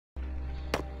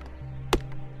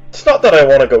It's not that I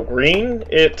want to go green,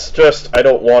 it's just I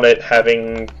don't want it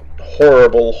having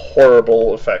horrible,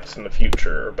 horrible effects in the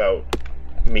future about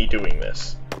me doing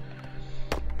this.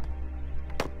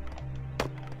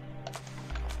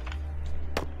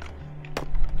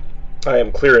 I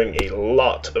am clearing a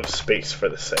lot of space for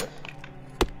this thing.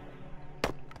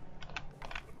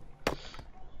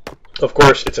 Of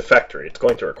course, it's a factory. It's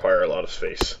going to require a lot of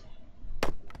space.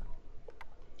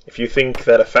 If you think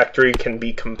that a factory can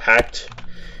be compact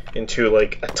into,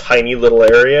 like, a tiny little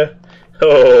area,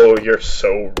 oh, you're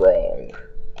so wrong.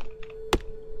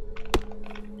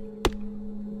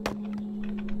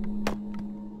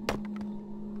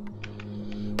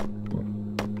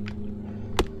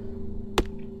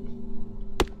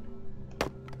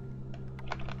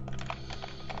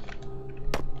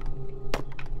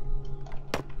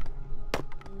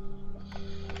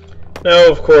 Now,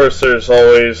 of course, there's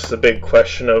always the big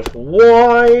question of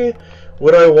why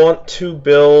would I want to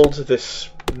build this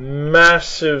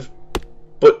massive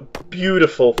but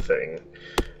beautiful thing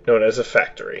known as a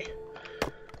factory?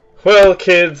 Well,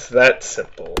 kids, that's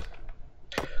simple.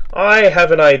 I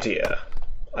have an idea.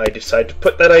 I decide to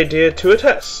put that idea to a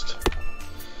test.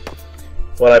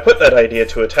 When I put that idea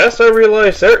to a test, I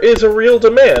realize there is a real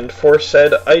demand for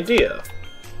said idea.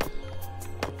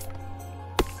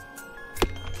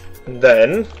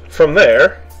 Then, from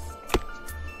there,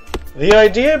 the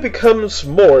idea becomes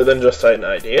more than just an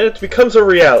idea, it becomes a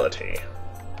reality.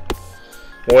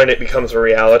 When it becomes a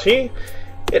reality,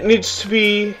 it needs to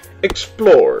be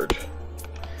explored.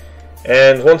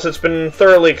 And once it's been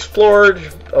thoroughly explored,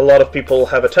 a lot of people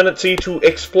have a tendency to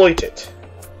exploit it.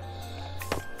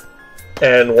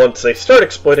 And once they start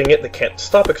exploiting it, they can't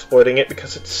stop exploiting it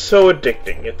because it's so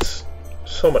addicting, it's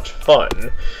so much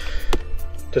fun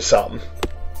to some.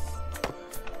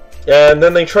 And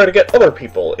then they try to get other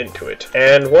people into it.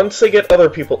 And once they get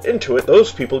other people into it,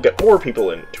 those people get more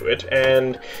people into it.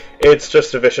 And it's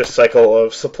just a vicious cycle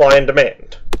of supply and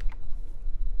demand.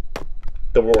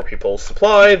 The more people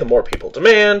supply, the more people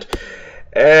demand.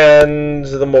 And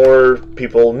the more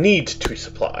people need to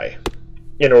supply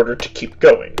in order to keep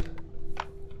going.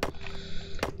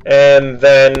 And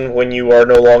then when you are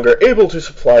no longer able to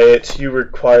supply it, you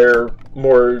require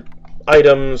more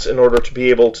items in order to be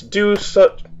able to do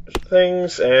such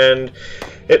things, and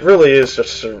it really is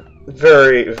just a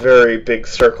very, very big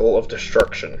circle of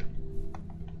destruction.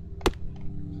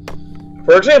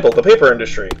 For example, the paper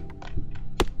industry.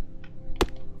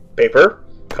 Paper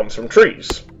comes from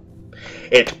trees.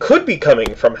 It could be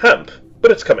coming from hemp,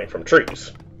 but it's coming from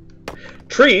trees.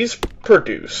 Trees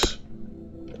produce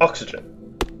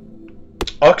oxygen.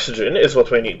 Oxygen is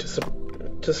what we need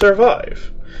to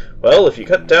survive. Well, if you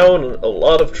cut down a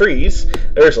lot of trees,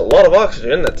 there's a lot of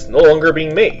oxygen that's no longer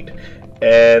being made.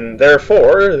 And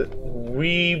therefore,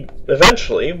 we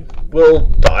eventually will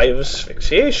die of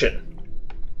asphyxiation.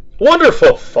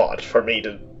 Wonderful thought for me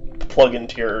to plug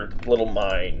into your little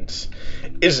minds,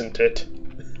 isn't it?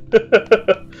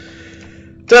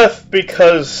 Death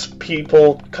because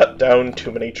people cut down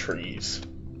too many trees.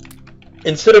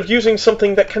 Instead of using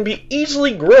something that can be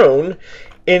easily grown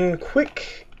in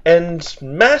quick and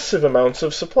massive amounts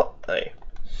of supply.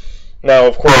 Now,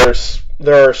 of course,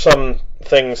 there are some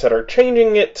things that are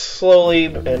changing it slowly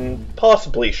and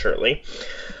possibly surely.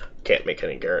 Can't make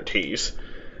any guarantees.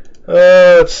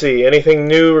 Let's see, anything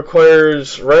new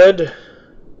requires red?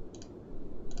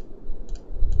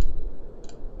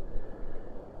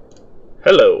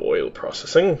 Hello, oil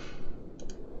processing.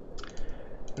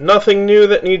 Nothing new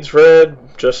that needs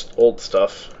red, just old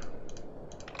stuff.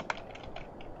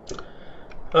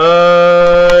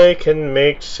 I can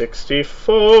make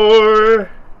 64.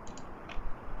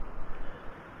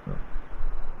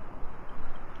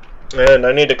 And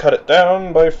I need to cut it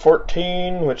down by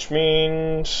 14, which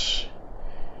means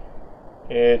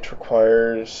it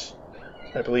requires,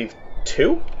 I believe,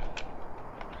 2?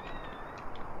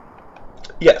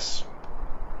 Yes.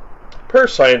 Per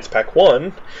Science Pack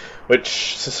 1,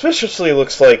 which suspiciously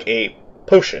looks like a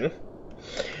potion,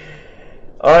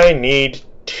 I need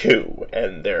 2,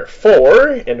 and therefore,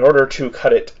 in order to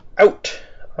cut it out,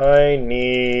 I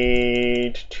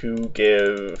need to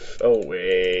give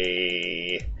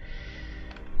away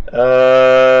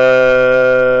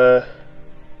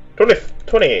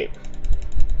 28.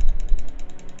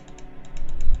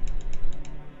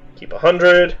 Keep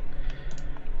 100.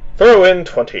 Throw in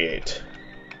 28.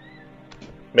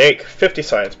 Make 50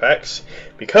 science packs,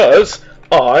 because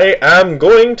I am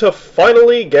going to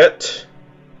finally get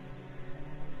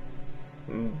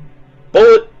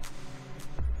bullet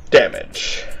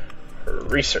damage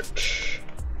research.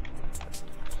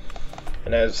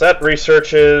 And as that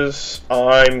researches,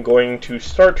 I'm going to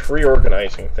start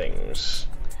reorganizing things.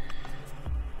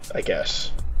 I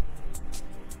guess.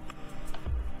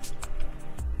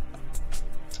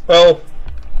 Well,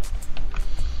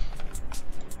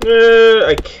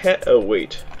 I can't. Oh,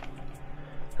 wait.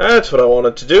 That's what I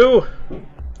wanted to do.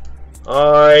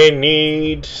 I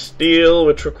need steel,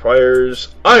 which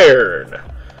requires iron.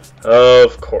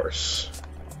 Of course.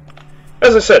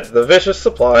 As I said, the vicious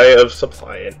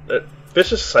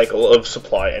vicious cycle of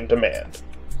supply and demand.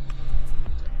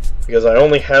 Because I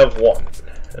only have one.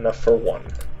 Enough for one.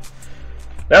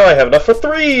 Now I have enough for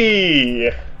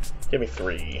 3! Give me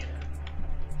 3.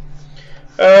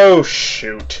 Oh,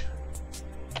 shoot.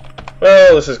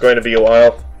 Well, this is going to be a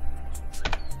while.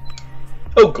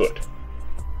 Oh, good.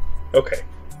 Okay.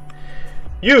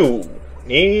 You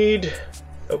need...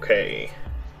 Okay.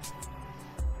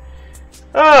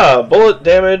 Ah, bullet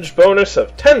damage bonus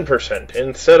of 10%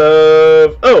 instead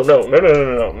of... Oh, no,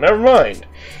 never mind.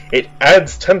 It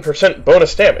adds 10%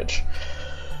 bonus damage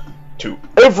to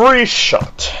every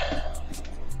shot.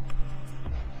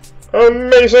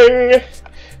 Amazing!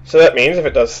 So that means if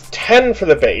it does 10 for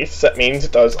the base, that means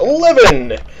it does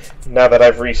 11! Now that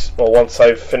I've once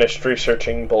I've finished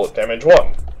researching bullet damage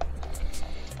 1.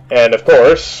 And of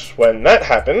course, when that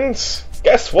happens,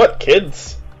 guess what,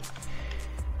 kids?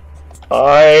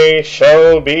 I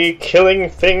shall be killing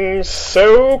things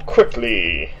so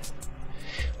quickly.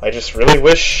 I just really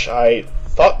wish I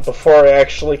thought before I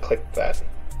actually clicked that.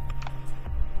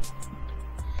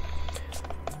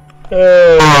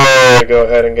 Go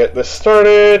ahead and get this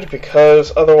started,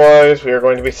 because otherwise we are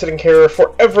going to be sitting here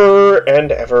forever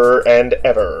and ever and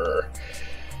ever.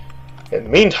 In the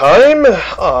meantime,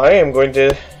 I am going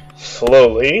to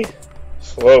slowly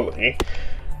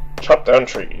chop down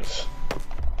trees.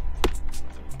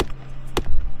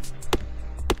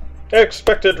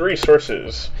 Expected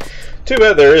resources. Too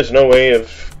bad there is no way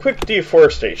of quick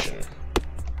deforestation.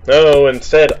 No,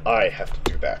 instead I have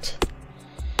to do that.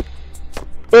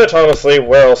 But honestly,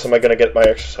 where else am I going to get my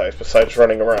exercise besides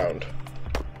running around?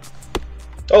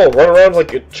 Oh, run around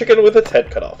like a chicken with its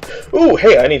head cut off. Ooh,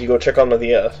 hey, I need to go check on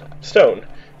the stone.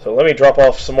 So let me drop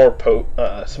off some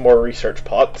more research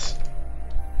pots.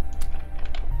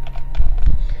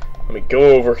 Let me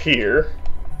go over here.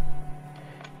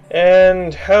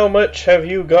 And how much have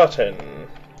you gotten?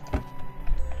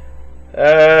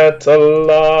 That's a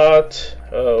lot.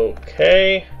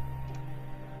 Okay.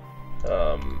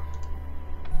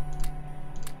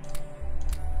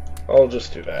 I'll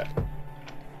just do that.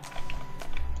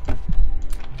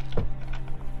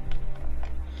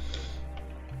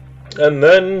 And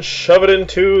then shove it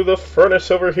into the furnace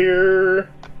over here.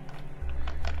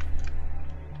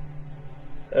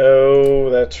 Oh,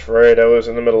 that's right, I was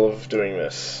in the middle of doing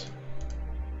this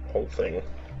whole thing.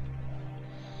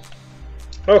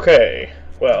 Okay,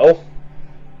 well,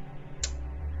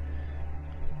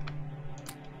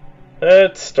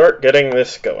 let's start getting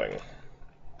this going.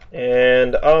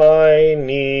 And I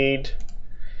need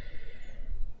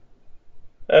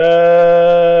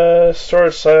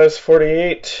storage size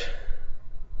 48.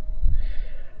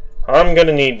 I'm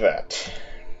gonna need that.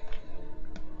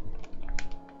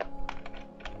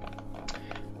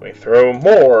 We throw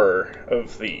more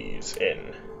of these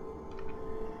in.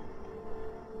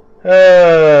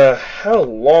 How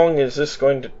long is this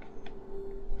going to...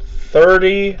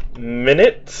 30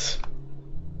 minutes?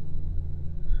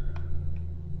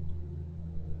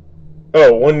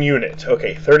 Oh, 1 unit.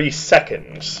 Okay, 30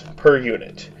 seconds per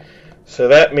unit. So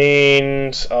that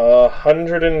means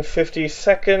 150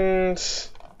 seconds.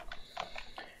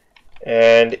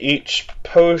 And each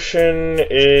potion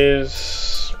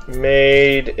is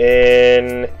made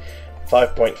in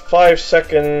 5.5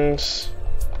 seconds.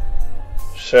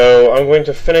 So I'm going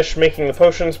to finish making the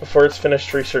potions before it's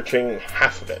finished researching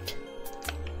half of it.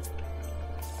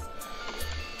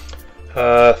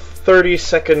 30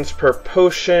 seconds per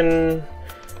potion.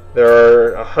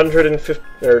 There are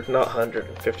 150, or not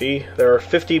 150, there are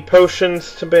 50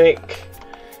 potions to make,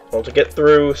 well, to get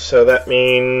through, so that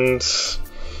means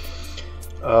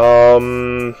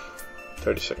 30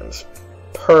 seconds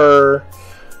per,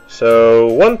 so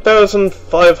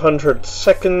 1,500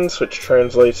 seconds, which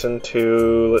translates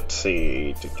into, let's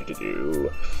see,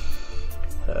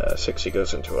 60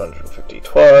 goes into 150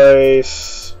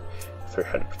 twice,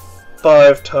 300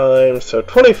 5 times, so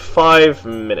 25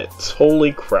 minutes.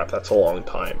 Holy crap, that's a long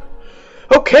time.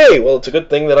 Okay, well, it's a good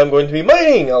thing that I'm going to be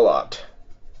mining a lot.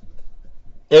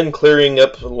 And clearing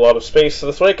up a lot of space, so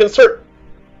this way I can start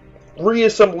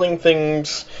reassembling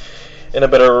things in a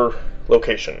better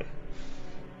location.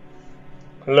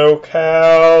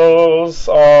 Locales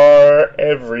are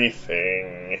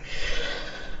everything.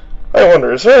 I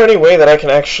wonder, is there any way that I can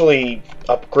actually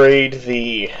upgrade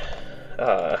the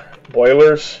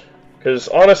boilers? Because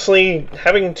honestly,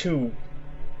 having to...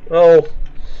 Well,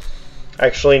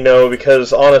 actually no,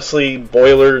 because honestly,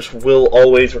 boilers will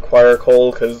always require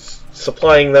coal, because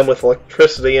supplying them with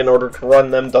electricity in order to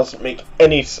run them doesn't make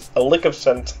a lick of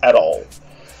sense at all.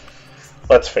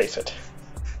 Let's face it.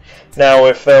 Now,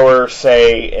 if there were,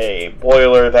 say, a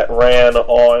boiler that ran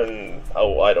on,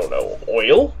 oh, I don't know,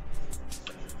 oil?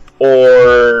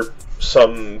 Or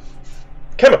some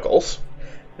chemicals,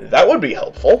 that would be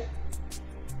helpful.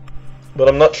 But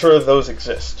I'm not sure those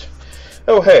exist.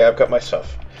 Oh, hey, I've got my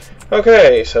stuff.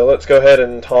 Okay, so let's go ahead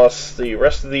and toss the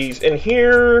rest of these in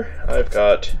here. I've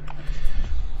got...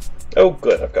 Oh,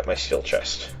 good, I've got my steel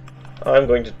chest. I'm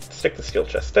going to stick the steel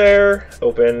chest there.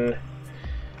 Open...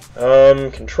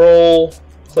 control,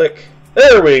 click,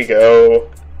 there we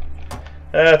go.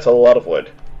 That's a lot of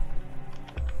wood.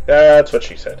 That's what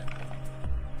she said.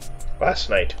 Last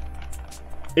night,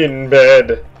 in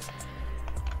bed,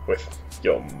 with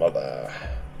your mother.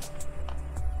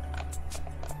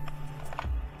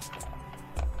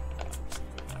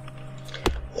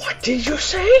 What did you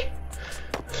say?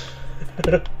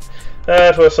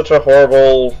 That was such a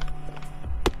horrible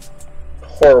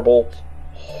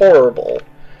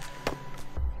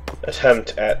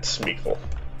attempt at Smeagol.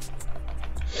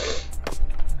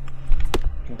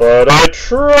 But I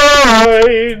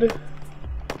tried!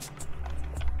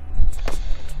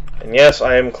 And yes,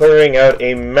 I am clearing out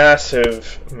a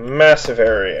massive, massive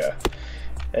area.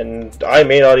 And I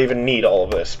may not even need all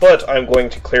of this, but I'm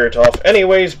going to clear it off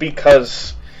anyways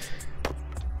because...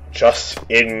 just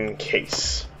in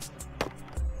case.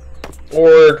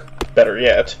 Or, better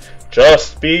yet,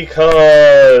 just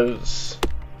because...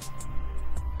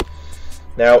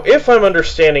 Now, if I'm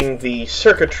understanding the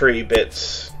circuitry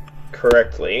bits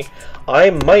correctly, I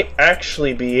might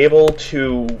actually be able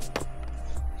to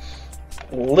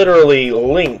literally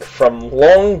link from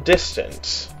long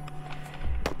distance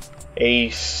a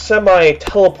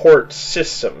semi-teleport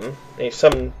system,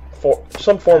 some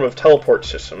form of teleport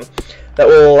system, that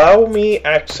will allow me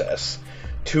access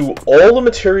to all the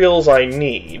materials I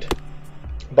need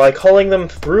by calling them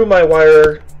through my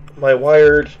wired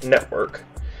network,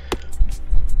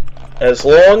 as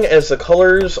long as the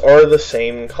colors are the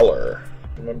same color.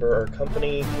 Remember, our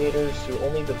company caters to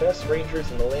only the best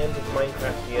rangers in the land of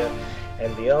Minecraftia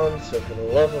and beyond, so for the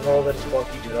love of all that is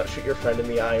wonky, do not shoot your friend in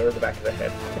the eye or the back of the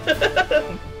head.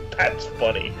 That's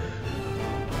funny.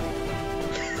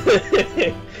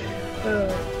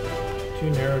 Too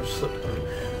narrow to slip.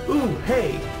 Ooh,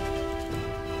 hey!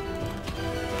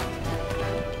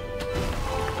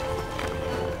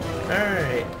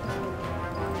 Alright.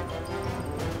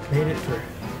 Made it through.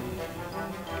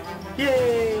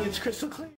 Yay! It's crystal clear!